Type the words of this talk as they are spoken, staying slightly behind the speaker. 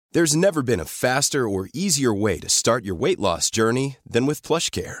There's never been a faster or easier way to start your weight loss journey than with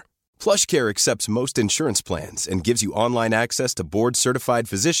PlushCare. PlushCare accepts most insurance plans and gives you online access to board-certified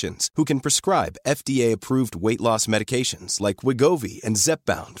physicians who can prescribe FDA-approved weight loss medications like Wegovy and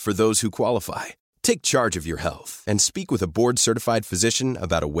Zepbound for those who qualify. Take charge of your health and speak with a board-certified physician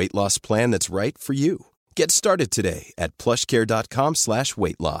about a weight loss plan that's right for you. Get started today at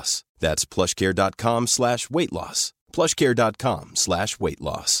plushcare.com/weight-loss. That's plushcare.com/weight-loss.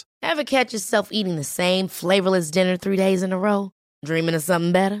 plushcare.com/weight-loss. Ever catch yourself eating the same flavorless dinner 3 days in a row? Dreaming of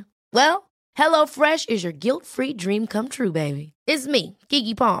something better? Well, HelloFresh is your guilt-free dream come true, baby. It's me,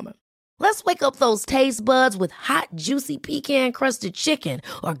 Keke Palmer. Let's wake up those taste buds with hot, juicy pecan-crusted chicken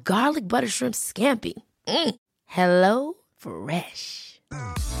or garlic butter shrimp scampi. Hello Fresh.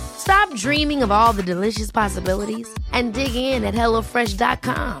 Stop dreaming of all the delicious possibilities and dig in at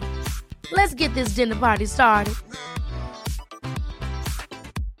HelloFresh.com. Let's get this dinner party started.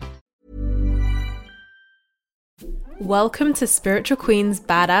 Welcome to Spiritual Queen's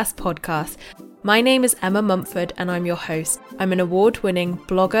Badass Podcast. My name is Emma Mumford and I'm your host. I'm an award-winning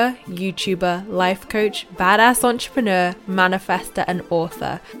blogger, YouTuber, life coach, badass entrepreneur, manifester, and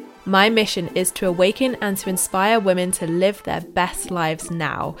author. My mission is to awaken and to inspire women to live their best lives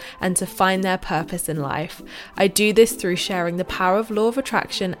now and to find their purpose in life. I do this through sharing the power of law of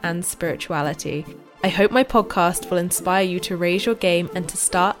attraction and spirituality. I hope my podcast will inspire you to raise your game and to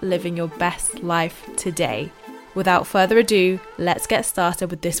start living your best life today. Without further ado, let's get started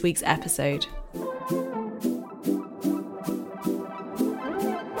with this week's episode.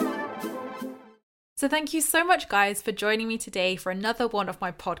 So thank you so much, guys, for joining me today for another one of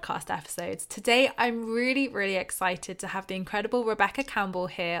my podcast episodes. Today, I'm really excited to have the incredible Rebecca Campbell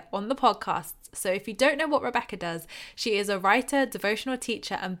here on the podcast. So if you don't know what Rebecca does, she is a writer, devotional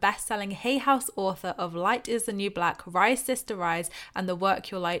teacher, and best-selling Hay House author of Light is the New Black, Rise Sister Rise, and the Work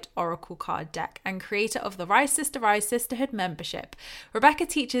Your Light Oracle card deck, and creator of the Rise Sister Rise Sisterhood membership. Rebecca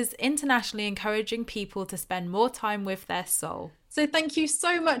teaches internationally, encouraging people to spend more time with their soul. So thank you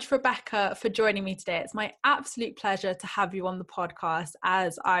so much, Rebecca, for joining me today. It's my absolute pleasure to have you on the podcast,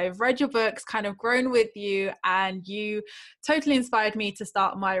 as I've read your books, kind of grown with you, and you totally inspired me to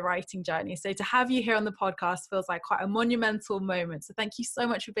start my writing journey. So to have you here on the podcast feels like quite a monumental moment. So thank you so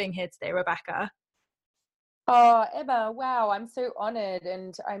much for being here today, Rebecca. Oh, Emma, wow, I'm so honored,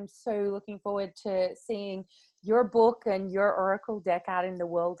 and I'm so looking forward to seeing your book and your Oracle deck out in the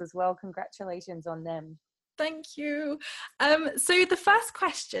world as well. Congratulations on them. Thank you. So the first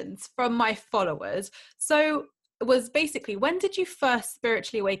questions from my followers was basically, when did you first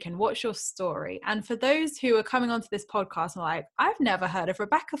spiritually awaken? What's your story? And for those who are coming onto this podcast and like, I've never heard of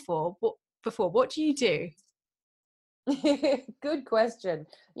Rebecca before, what do you do? Good question.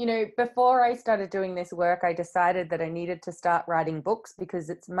 You know, before I started doing this work, I decided that I needed to start writing books because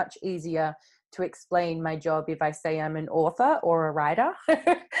it's much easier to explain my job if I say I'm an author or a writer.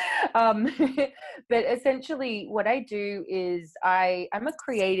 But essentially what I do is I'm a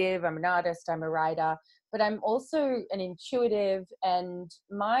creative, I'm an artist, I'm a writer, but I'm also an intuitive. And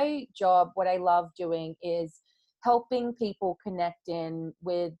my job, what I love doing, is helping people connect in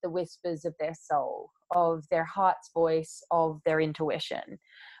with the whispers of their soul, of their heart's voice, of their intuition.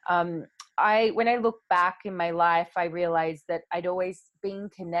 When I look back in my life, I realized that I'd always been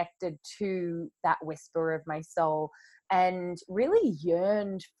connected to that whisper of my soul and really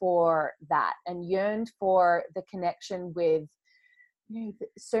yearned for that, and yearned for the connection with, you know,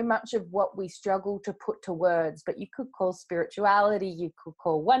 so much of what we struggle to put to words, but you could call spirituality, you could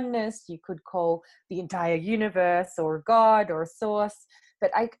call oneness, you could call the entire universe or God or source.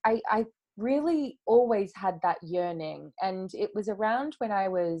 But I really always had that yearning. And it was around when I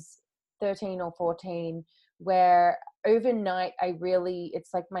was 13 or 14 where overnight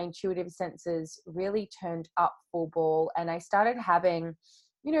it's like my intuitive senses really turned up full ball, and I started having,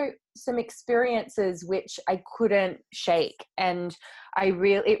 you know, some experiences which I couldn't shake. And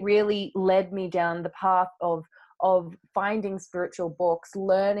it really led me down the path of finding spiritual books,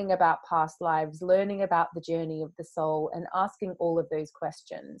 learning about past lives, learning about the journey of the soul, and asking all of those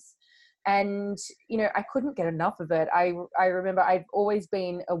questions. And, you know, I couldn't get enough of it. I remember I've always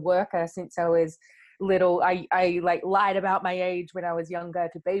been a worker since I was little. I like lied about my age when I was younger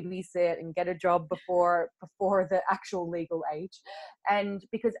to babysit and get a job before the actual legal age. And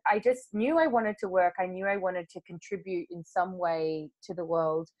because I just knew I wanted to work, I knew I wanted to contribute in some way to the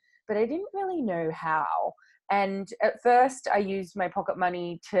world, but I didn't really know how. And at first I used my pocket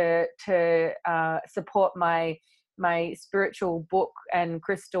money to support my spiritual book and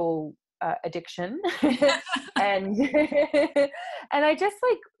crystal addiction. and I just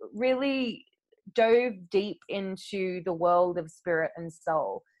like really dove deep into the world of spirit and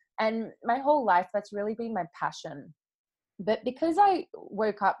soul. And my whole life, that's really been my passion. But because I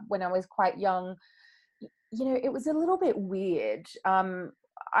woke up when I was quite young, it was a little bit weird.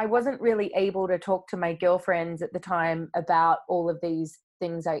 I wasn't really able to talk to my girlfriends at the time about all of these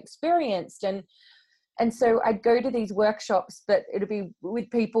things I experienced. And so I'd go to these workshops, but it'd be with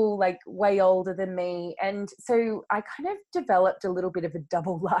people like way older than me. And so I kind of developed a little bit of a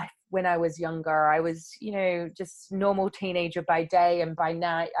double life when I was younger. I was, just normal teenager by day, and by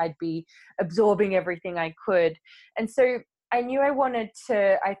night I'd be absorbing everything I could. And so I knew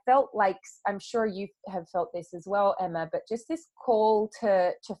I felt like, I'm sure you have felt this as well, Emma, but just this call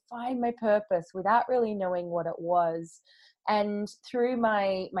to find my purpose without really knowing what it was. And through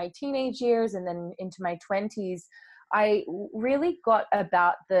my teenage years and then into my 20s, I really got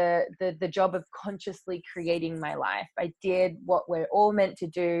about the job of consciously creating my life. I did what we're all meant to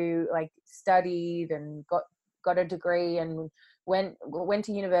do, like studied and got a degree and went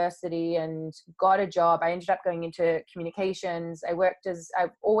to university and got a job. I ended up going into communications. I've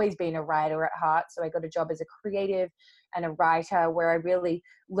always been a writer at heart. So I got a job as a creative and a writer, where I really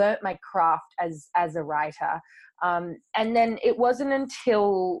learnt my craft as a writer. And then it wasn't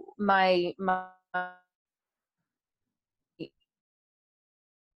until my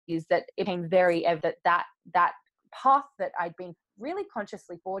is that it became very evident that path that I'd been really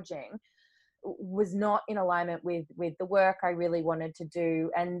consciously forging was not in alignment with the work I really wanted to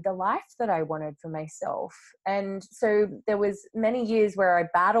do and the life that I wanted for myself. And so there was many years where I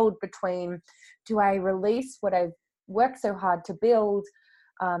battled between, do I release what I've worked so hard to build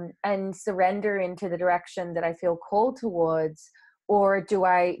and surrender into the direction that I feel called towards, or do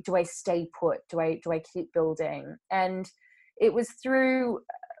I stay put? Do I keep building? And it was through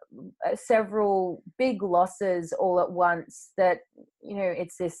several big losses all at once that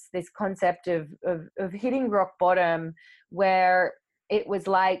it's this concept of hitting rock bottom, where it was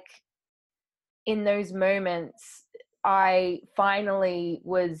like in those moments I finally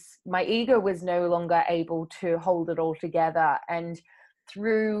my ego was no longer able to hold it all together. And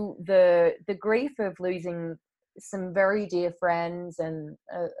through the grief of losing some very dear friends and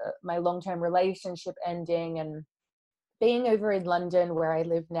my long-term relationship ending, and being over in London where I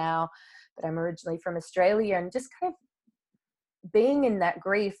live now, but I'm originally from Australia, and just kind of being in that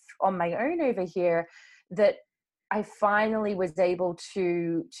grief on my own over here, that I finally was able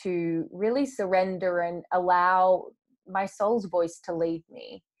to really surrender and allow my soul's voice to lead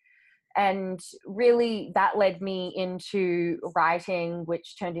me. And really that led me into writing,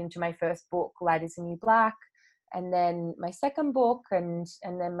 which turned into my first book, Light is the New Black, and then my second book, and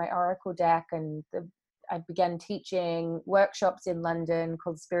then my Oracle deck. And I began teaching workshops in London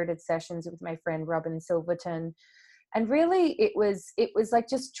called Spirited Sessions with my friend Robin Silverton. And really it was like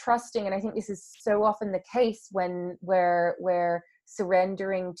just trusting. And I think this is so often the case when we're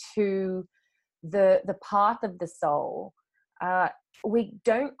surrendering to the path of the soul. We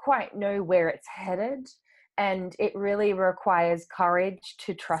don't quite know where it's headed, and it really requires courage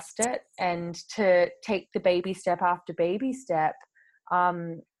to trust it and to take the baby step after baby step.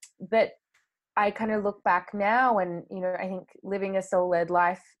 But I kind of look back now, and I think living a soul-led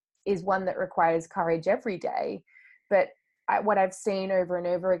life is one that requires courage every day. But what I've seen over and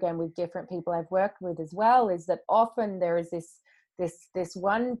over again with different people I've worked with as well is that often there is this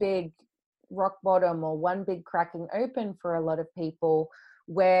one big rock bottom, or one big cracking open for a lot of people,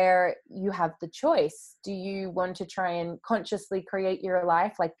 where you have the choice. Do you want to try and consciously create your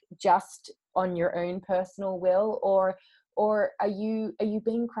life, like just on your own personal will, or are you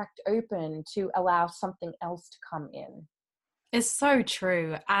being cracked open to allow something else to come in? It's so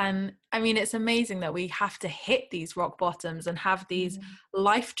true. And I mean, it's amazing that we have to hit these rock bottoms and have these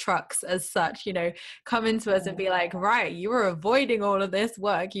life trucks as such, come into us and be like, right, you were avoiding all of this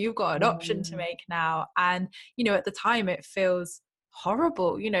work. You've got an option to make now. And, at the time it feels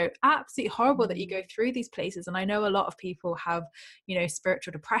horrible, absolutely horrible that you go through these places. And I know a lot of people have,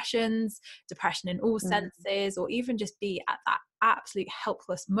 spiritual depression in all senses, or even just be at that absolute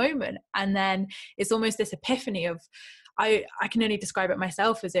helpless moment. And then it's almost this epiphany of, I can only describe it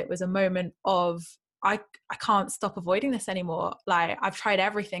myself as it was a moment of, I can't stop avoiding this anymore. Like, I've tried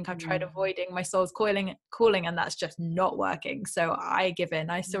everything. I've tried avoiding, my soul's calling, and that's just not working. So I give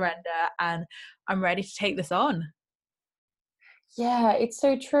in, I surrender, and I'm ready to take this on. Yeah, it's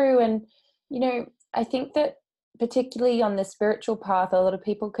so true. And, I think that particularly on the spiritual path, a lot of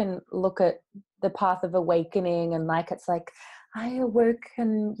people can look at the path of awakening and it's like, I awoke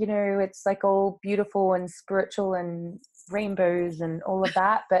and, it's like all beautiful and spiritual and rainbows and all of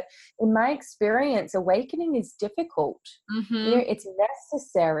that. But in my experience, awakening is difficult. It's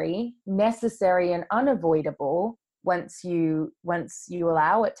necessary and unavoidable, once you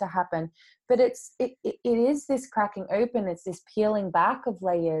allow it to happen. But it is this cracking open, it's this peeling back of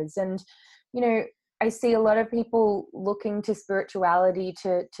layers. And I see a lot of people looking to spirituality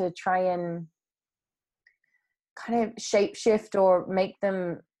to try and kind of shapeshift or make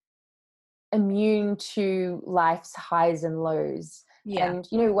them immune to life's highs and lows. Yeah. And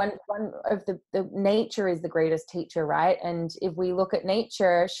one of the nature is the greatest teacher, right? And if we look at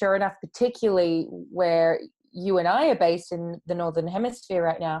nature, sure enough, particularly where you and I are based in the Northern Hemisphere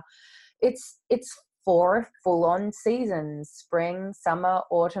right now, it's 4 full-on seasons: spring, summer,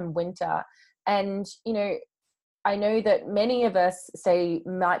 autumn, winter. And I know that many of us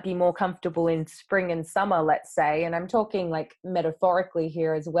might be more comfortable in spring and summer, let's say, and I'm talking like metaphorically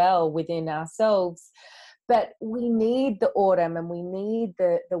here as well within ourselves. But we need the autumn, and we need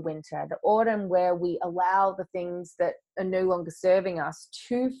the winter, the autumn where we allow the things that are no longer serving us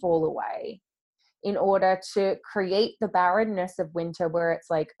to fall away, in order to create the barrenness of winter, where it's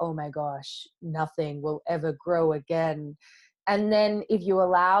like, oh my gosh, nothing will ever grow again. And then if you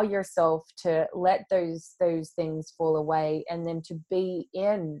allow yourself to let those things fall away, and then to be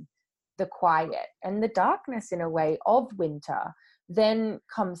in the quiet and the darkness, in a way, of winter, then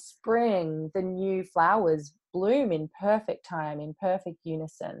comes spring, the new flowers bloom in perfect time, in perfect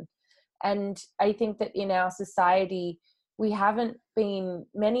unison. And I think that in our society,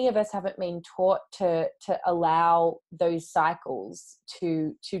 many of us haven't been taught to allow those cycles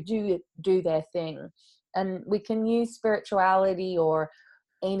to do their thing. And we can use spirituality or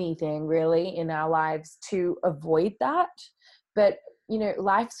anything really in our lives to avoid that. But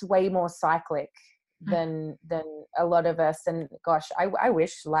life's way more cyclic than a lot of us. And gosh, I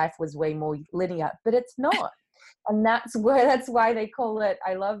wish life was way more linear, but it's not. And that's why they call it,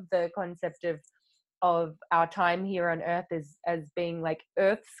 I love the concept of our time here on earth as being like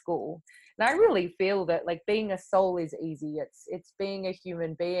earth school. And I really feel that like being a soul is easy. It's being a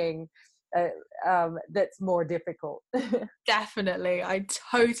human being that's more difficult. Definitely. I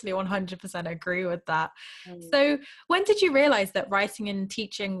totally 100% agree with that. So when did you realize that writing and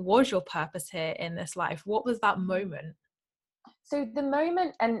teaching was your purpose here in this life? What was that moment? So the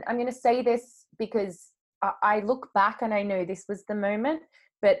moment, and I'm going to say this because I look back and I know this was the moment,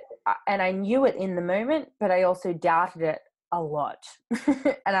 and I knew it in the moment, but I also doubted it a lot.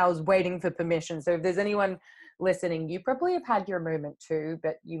 And I was waiting for permission. So if there's anyone listening, you probably have had your moment too,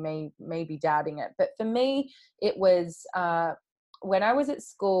 but you may be doubting it. But for me, it was when I was at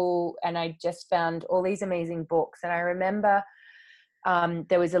school and I just found all these amazing books. And I remember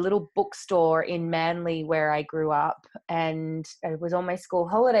there was a little bookstore in Manly where I grew up, and it was on my school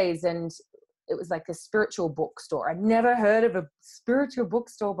holidays, and it was like a spiritual bookstore. I'd never heard of a spiritual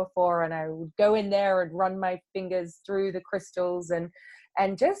bookstore before, and I would go in there and run my fingers through the crystals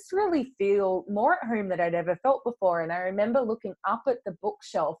and just really feel more at home than I'd ever felt before. And I remember looking up at the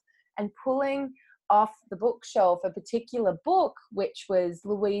bookshelf and pulling off the bookshelf a particular book, which was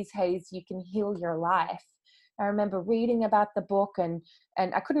Louise Hay's You Can Heal Your Life. I remember reading about the book, and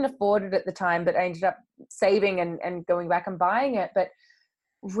I couldn't afford it at the time, but I ended up saving and going back and buying it. But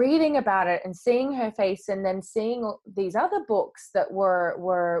reading about it and seeing her face, and then seeing these other books that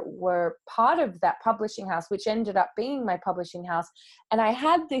were part of that publishing house, which ended up being my publishing house. And I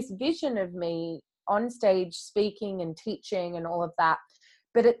had this vision of me on stage speaking and teaching and all of that.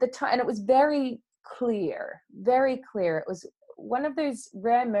 But at the time, and it was very clear. It was one of those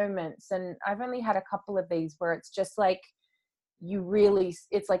rare moments, and I've only had a couple of these, where it's just like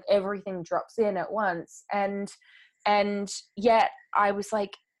it's like everything drops in at once. And yet I was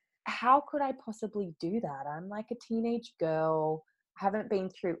like, how could I possibly do that? I'm like a teenage girl. I haven't been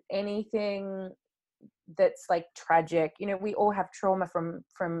through anything that's like tragic. We all have trauma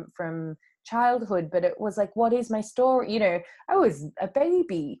from childhood, but it was like, what is my story? I was a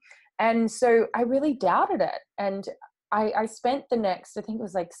baby. And so I really doubted it. And I spent the next, I think it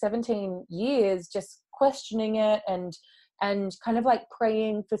was like 17 years just questioning it and kind of like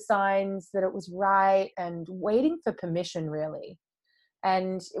praying for signs that it was right and waiting for permission, really.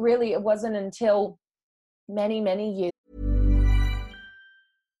 And really, it wasn't until many, many years.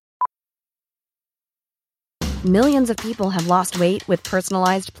 Millions of people have lost weight with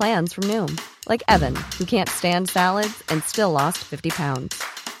personalized plans from Noom. Like Evan, who can't stand salads and still lost 50 pounds.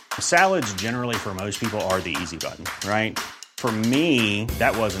 Salads generally for most people are the easy button, right? For me,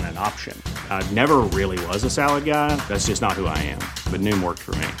 that wasn't an option. I never really was a salad guy. That's just not who I am. But Noom worked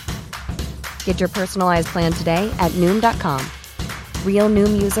for me. Get your personalized plan today at Noom.com. Real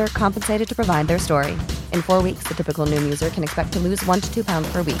Noom user compensated to provide their story. In 4 weeks, the typical Noom user can expect to lose 1 to 2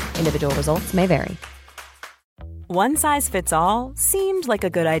 pounds per week. Individual results may vary. One size fits all seemed like a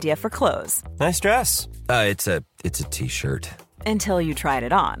good idea for clothes. Nice dress. It's a t-shirt. Until you tried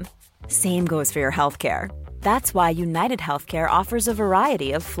it on. Same goes for your healthcare. That's why United Healthcare offers a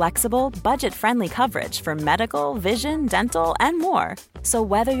variety of flexible, budget-friendly coverage for medical, vision, dental, and more. So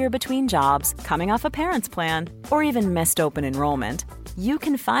whether you're between jobs, coming off a parent's plan, or even missed open enrollment, you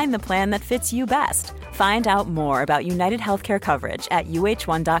can find the plan that fits you best. Find out more about United Healthcare coverage at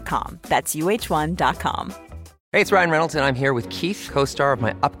uh1.com. That's uh1.com. Hey, it's Ryan Reynolds, and I'm here with Keith, co-star of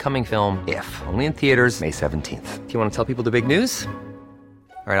my upcoming film, If, only in theaters May 17th. Do you want to tell people the big news?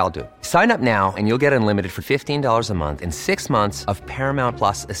 All right, I'll do it. Sign up now and you'll get unlimited for $15 a month and 6 months of Paramount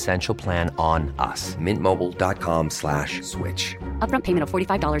Plus Essential Plan on us. MintMobile.com/switch. Upfront payment of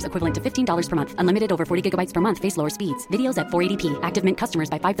 $45 equivalent to $15 per month. Unlimited over 40 gigabytes per month. Face lower speeds. Videos at 480p. Active Mint customers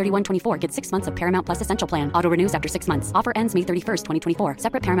by 531.24 get 6 months of Paramount Plus Essential Plan. Auto renews after 6 months. Offer ends May 31st, 2024.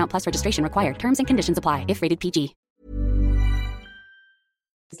 Separate Paramount Plus registration required. Terms and conditions apply if rated PG.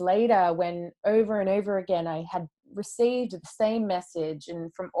 Later, when over and over again I had received the same message,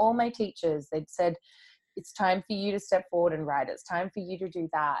 and from all my teachers, they'd said, it's time for you to step forward and write. It's time for you to do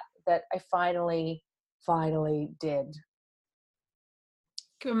that I finally did.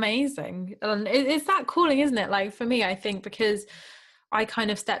 Amazing. And it's that calling, isn't it? Like for me, I think because I kind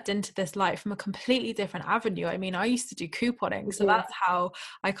of stepped into this light from a completely different avenue. I mean, I used to do couponing, so that's how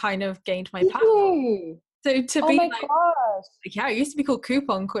I kind of gained my platform. So to be like, gosh. Yeah, I used to be called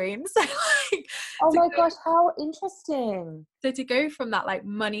Coupon Queen. So like, oh my gosh, how interesting. So to go from that like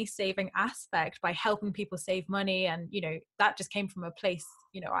money saving aspect by helping people save money, and you know, that just came from a place,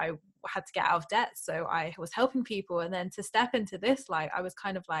 you know, I had to get out of debt, so I was helping people, and then to step into this light, I was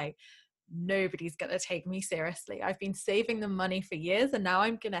kind of like, nobody's going to take me seriously. I've been saving them money for years, and now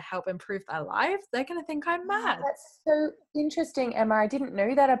I'm going to help improve their lives. They're going to think I'm mad. That's so interesting, Emma. I didn't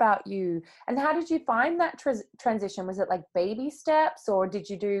know that about you. And how did you find that transition? Was it like baby steps, or did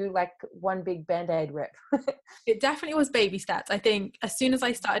you do like one big Band-Aid rip? It definitely was baby steps. I think as soon as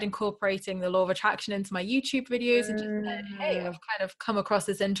I started incorporating the law of attraction into my YouTube videos and just said, hey, I've kind of come across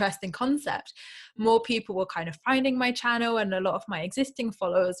this interesting concept, more people were kind of finding my channel, and a lot of my existing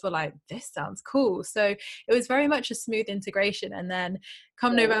followers were like, this sounds cool. So it was very much a smooth integration. And then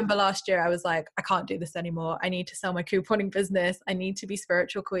come November last year, I was like, I can't do this anymore. I need to sell my couponing business. I need to be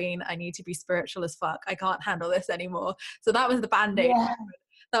spiritual queen. I need to be spiritual as fuck. I can't handle this anymore. So that was the Band-Aid. Yeah.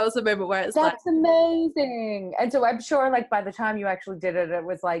 That was the moment where it's that's amazing. And so I'm sure like by the time you actually did it, it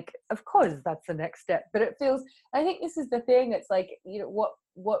was like, of course that's the next step. But it feels, I think this is the thing. It's like, you know,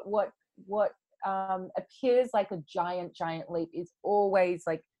 what appears like a giant leap is always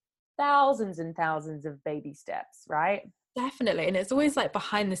like thousands and thousands of baby steps, right? Definitely. And it's always like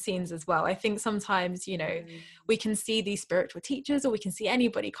behind the scenes as well. I think sometimes, you know, we can see these spiritual teachers, or we can see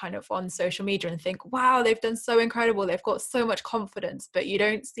anybody kind of on social media and think, wow, they've done so incredible. They've got so much confidence, but you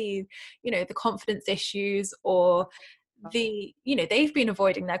don't see, you know, the confidence issues, or the, you know, they've been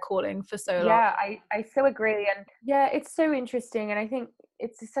avoiding their calling for so long. Yeah, I so agree. And yeah, it's so interesting. And I think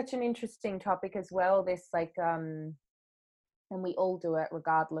it's such an interesting topic as well. This like, and we all do it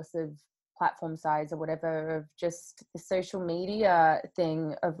regardless of platform size or whatever, of just the social media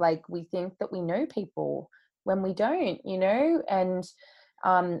thing of like, we think that we know people when we don't, you know, and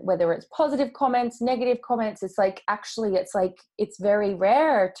whether it's positive comments, negative comments, it's like, actually, it's like, it's very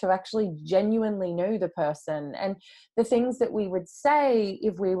rare to actually genuinely know the person. And the things that we would say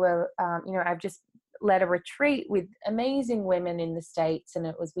if we were, you know, I've just led a retreat with amazing women in the States,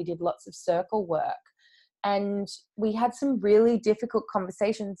 and we did lots of circle work. And we had some really difficult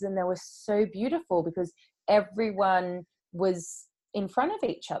conversations, and they were so beautiful because everyone was in front of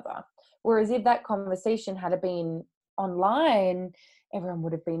each other. Whereas if that conversation had been online, everyone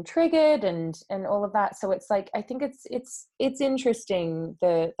would have been triggered and all of that. So it's like, I think it's interesting,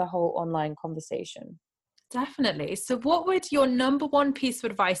 the whole online conversation. Definitely. So what would your number one piece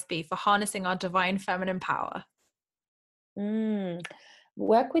of advice be for harnessing our divine feminine power?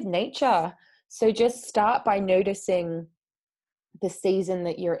 Work with nature. So just start by noticing the season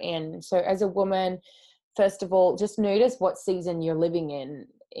that you're in. So as a woman, first of all, just notice what season you're living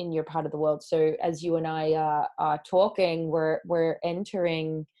in your part of the world. So as you and I are talking, we're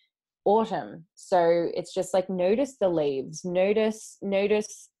entering autumn. So it's just like, notice the leaves, notice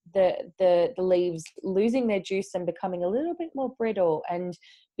the leaves losing their juice and becoming a little bit more brittle and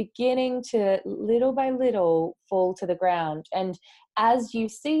beginning to little by little fall to the ground. And as you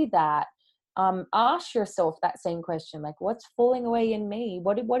see that, ask yourself that same question, like, what's falling away in me?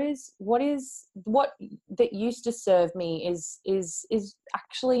 What that used to serve me is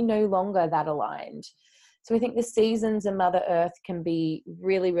actually no longer that aligned. So I think the seasons and Mother Earth can be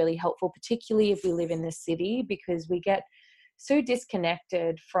really, really helpful, particularly if we live in the city, because we get so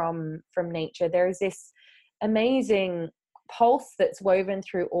disconnected from nature. There is this amazing pulse that's woven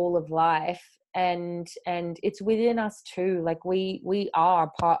through all of life, and it's within us too. Like we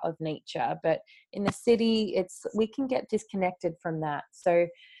are part of nature, but in the city we can get disconnected from that. So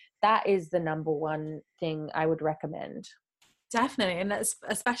that is the number one thing I would recommend. Definitely. And that's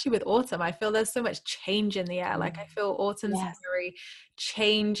especially with autumn, I feel there's so much change in the air. Like I feel autumn's a very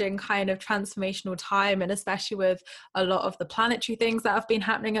changing kind of transformational time, and especially with a lot of the planetary things that have been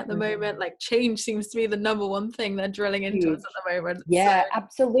happening at the moment, like change seems to be the number one thing they're drilling into us at the moment. Yeah,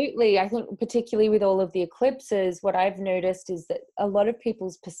 absolutely. I think particularly with all of the eclipses, what I've noticed is that a lot of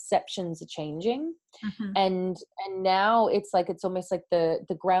people's perceptions are changing. And now it's almost like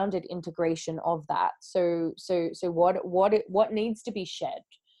the grounded integration of that. So what needs to be shed?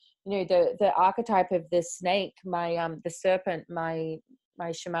 You know, the archetype of the snake, the serpent, my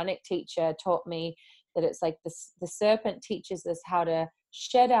shamanic teacher taught me that it's like the serpent teaches us how to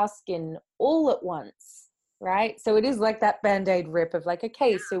shed our skin all at once, right? So it is like that Band-Aid rip of like,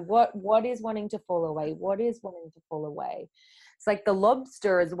 okay, so what is wanting to fall away? What is wanting to fall away? It's like the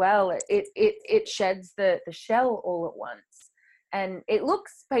lobster as well. It sheds the shell all at once, and it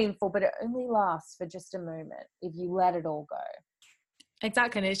looks painful, but it only lasts for just a moment if you let it all go.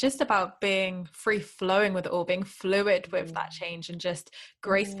 Exactly. And it's just about being free flowing with it all, being fluid with that change, and just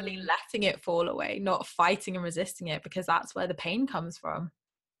gracefully letting it fall away, not fighting and resisting it, because that's where the pain comes from.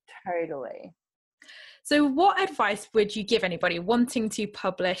 Totally. So what advice would you give anybody wanting to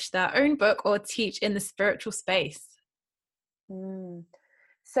publish their own book or teach in the spiritual space?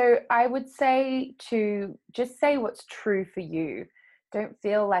 So I would say to just say what's true for you. Don't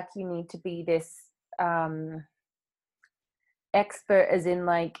feel like you need to be this expert, as in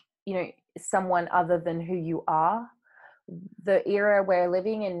like, you know, someone other than who you are. The era we're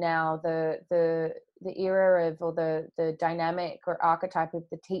living in now, the era of, or the dynamic or archetype of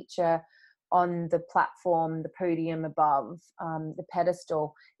the teacher on the platform, the podium above, the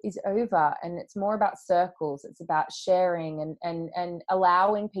pedestal, is over, and it's more about circles. It's about sharing and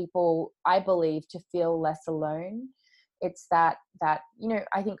allowing people, I believe, to feel less alone. It's that you know,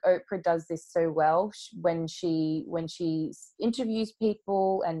 I think Oprah does this so well when she interviews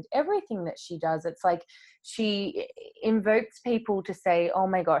people, and everything that she does, it's like she invokes people to say, oh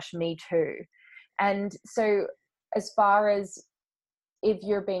my gosh, me too. And so as far as if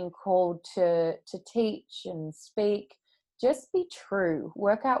you're being called to teach and speak, just be true.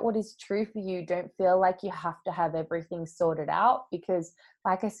 Work out what is true for you. Don't feel like you have to have everything sorted out, because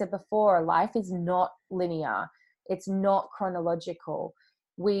like I said before, life is not linear. It's not chronological.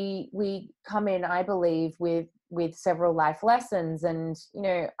 We come in, I believe, with several life lessons. And, you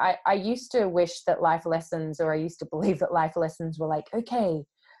know, I used to wish that life lessons, or I used to believe that life lessons were like, okay,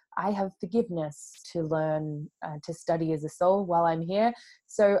 I have forgiveness to learn, to study as a soul while I'm here.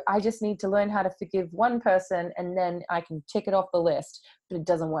 So I just need to learn how to forgive one person, and then I can tick it off the list. But it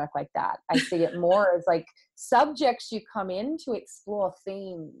doesn't work like that. I see it more as like subjects you come in to explore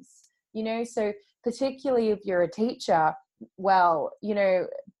themes, you know. So particularly if you're a teacher, well, you know,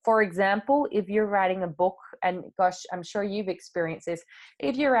 for example, if you're writing a book, and gosh, I'm sure you've experienced this,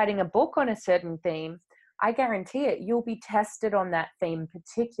 if you're writing a book on a certain theme, I guarantee it, you'll be tested on that theme,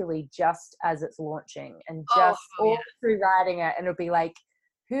 particularly just as it's launching, and just all through writing it. And it'll be like,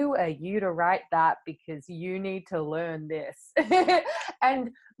 who are you to write that? Because you need to learn this.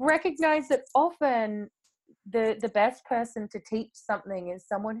 And recognize that often the best person to teach something is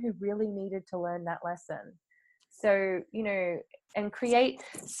someone who really needed to learn that lesson. So, you know, and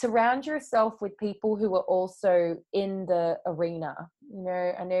surround yourself with people who are also in the arena. You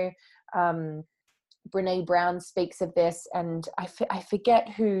know, I know, Brene Brown speaks of this, and I forget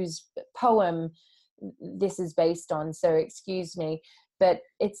whose poem this is based on, so excuse me, but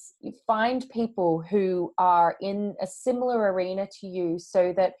it's, you find people who are in a similar arena to you,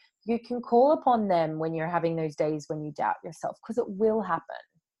 so that you can call upon them when you're having those days when you doubt yourself, because it will happen.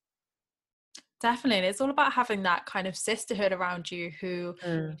 Definitely. And it's all about having that kind of sisterhood around you who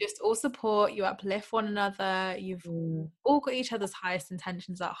you just all support, you uplift one another, you've all got each other's highest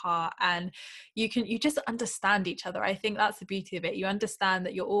intentions at heart, and you just understand each other. I think that's the beauty of it. You understand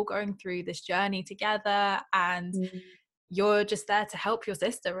that you're all going through this journey together, and you're just there to help your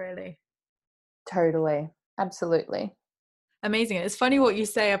sister, really. Totally. Absolutely. Amazing. It's funny what you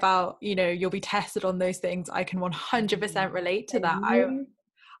say about, you know, you'll be tested on those things. I can 100% relate to that.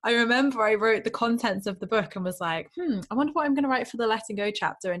 I remember I wrote the contents of the book and was like, I wonder what I'm going to write for the letting go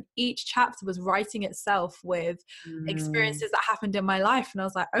chapter. And each chapter was writing itself with experiences that happened in my life. And I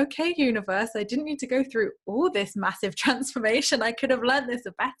was like, okay, universe, I didn't need to go through all this massive transformation. I could have learned this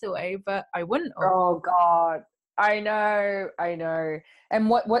a better way, but I wouldn't have. Oh God. I know. And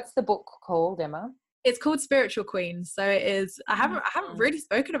what's the book called, Emma? It's called Spiritual Queen. So it is, I haven't really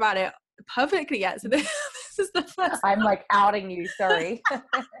spoken about it publicly yet. So this is the first. I'm like outing you, sorry.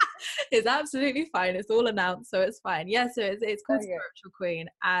 It's absolutely fine. It's all announced, so it's fine. Yeah, so it's called Spiritual Queen.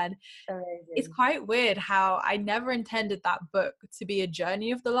 And it's quite weird how I never intended that book to be a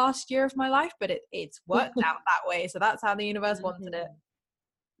journey of the last year of my life, but it's worked out that way. So that's how the universe wanted it.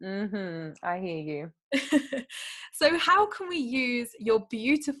 I hear you. So how can we use your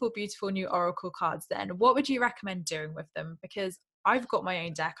beautiful, beautiful new Oracle cards then? What would you recommend doing with them? Because I've got my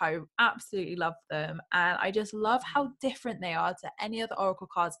own deck. I absolutely love them. And I just love how different they are to any other Oracle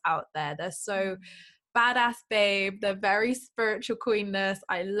cards out there. They're so badass babe. They're very spiritual queenness.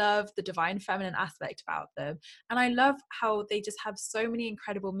 I love the divine feminine aspect about them. And I love how they just have so many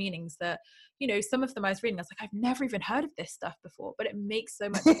incredible meanings that, you know, some of them I was reading, I was like, I've never even heard of this stuff before, but it makes so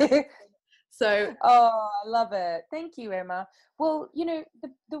much sense. So I love it. Thank you, Emma. Well, you know,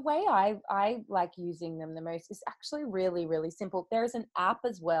 the way I like using them the most is actually really, really simple. There's an app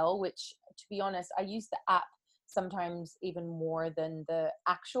as well, which, to be honest, I use the app sometimes even more than the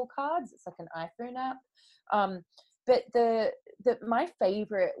actual cards. It's like an iPhone app. But my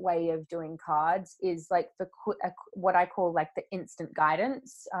favorite way of doing cards is like what I call like the instant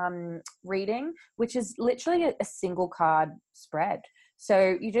guidance reading, which is literally a single card spread.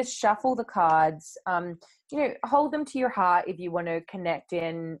 So you just shuffle the cards, you know, hold them to your heart if you want to connect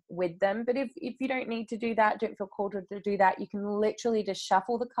in with them. But if you don't need to do that, don't feel called to do that, you can literally just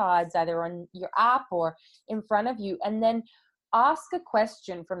shuffle the cards either on your app or in front of you, and then ask a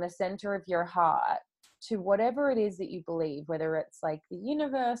question from the center of your heart to whatever it is that you believe, whether it's like the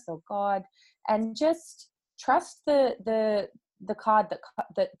universe or God, and just trust the card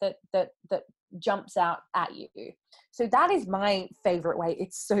that jumps out at you. So that is my favorite way.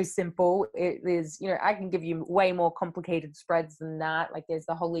 It's so simple. It is, you know, I can give you way more complicated spreads than that. Like there's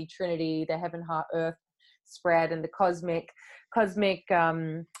the Holy Trinity, the Heaven, Heart, Earth spread, and the cosmic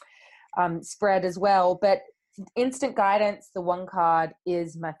spread as well. But instant guidance, the one card,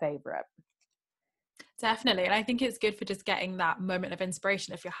 is my favorite. Definitely. And I think it's good for just getting that moment of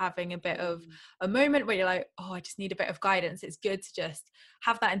inspiration. If you're having a bit of a moment where you're like, oh, I just need a bit of guidance, it's good to just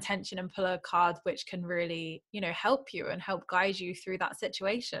have that intention and pull a card which can really, you know, help you and help guide you through that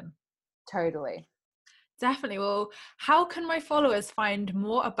situation. Totally. Definitely. Well, how can my followers find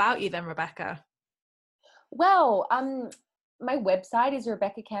more about you then, Rebecca? Well, my website is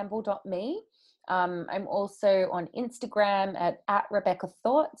rebeccacampbell.me. I'm also on Instagram at Rebecca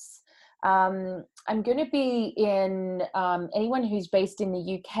Thoughts. I'm going to be in, anyone who's based in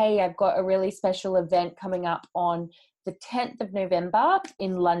the UK, I've got a really special event coming up on the 10th of November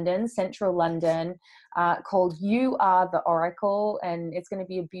in London, central London, called You Are the Oracle. And it's going to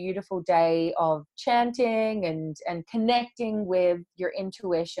be a beautiful day of chanting and connecting with your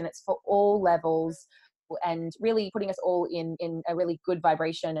intuition. It's for all levels, and really putting us all in a really good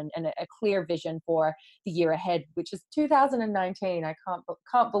vibration and a clear vision for the year ahead, which is 2019. I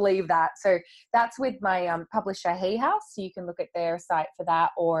can't believe that. So that's with my publisher Hay House. So you can look at their site for that,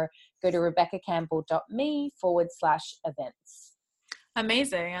 or go to rebeccacampbell.me/events.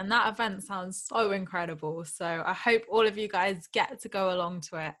 Amazing. And that event sounds so incredible. So I hope all of you guys get to go along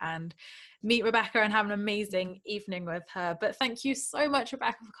to it and meet Rebecca and have an amazing evening with her. But thank you so much,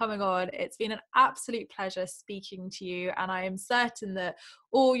 Rebecca, for coming on. It's been an absolute pleasure speaking to you. And I am certain that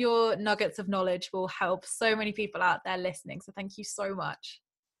all your nuggets of knowledge will help so many people out there listening. So thank you so much.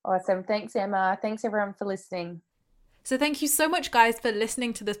 Awesome. Thanks, Emma. Thanks everyone for listening. So thank you so much, guys, for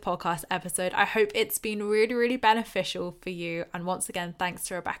listening to this podcast episode. I hope it's been really, really beneficial for you. And once again, thanks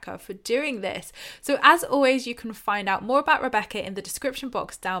to Rebecca for doing this. So as always, you can find out more about Rebecca in the description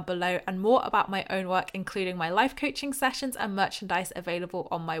box down below, and more about my own work, including my life coaching sessions and merchandise, available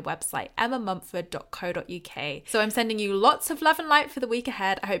on my website, emmamumford.co.uk. So I'm sending you lots of love and light for the week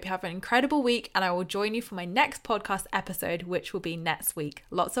ahead. I hope you have an incredible week, and I will join you for my next podcast episode, which will be next week.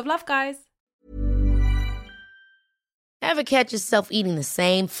 Lots of love, guys. Ever catch yourself eating the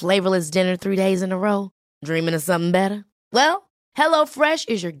same flavorless dinner 3 days in a row? Dreaming of something better? Well, HelloFresh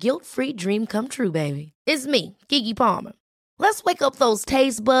is your guilt-free dream come true, baby. It's me, Keke Palmer. Let's wake up those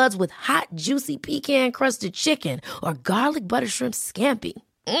taste buds with hot, juicy pecan-crusted chicken or garlic butter shrimp scampi.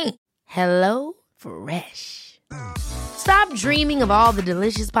 Hello Fresh. Stop dreaming of all the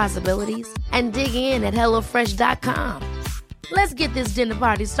delicious possibilities and dig in at HelloFresh.com. Let's get this dinner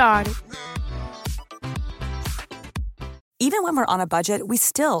party started. Even when we're on a budget, we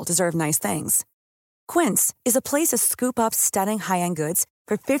still deserve nice things. Quince is a place to scoop up stunning high-end goods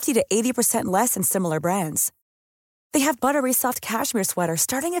for 50 to 80% less than similar brands. They have buttery soft cashmere sweaters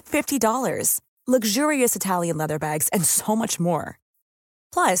starting at $50, luxurious Italian leather bags, and so much more.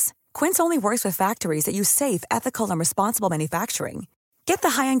 Plus, Quince only works with factories that use safe, ethical, and responsible manufacturing. Get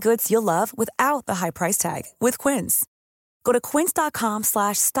the high-end goods you'll love without the high price tag with Quince. Go to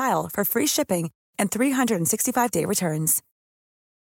quince.com/style for free shipping and 365-day returns.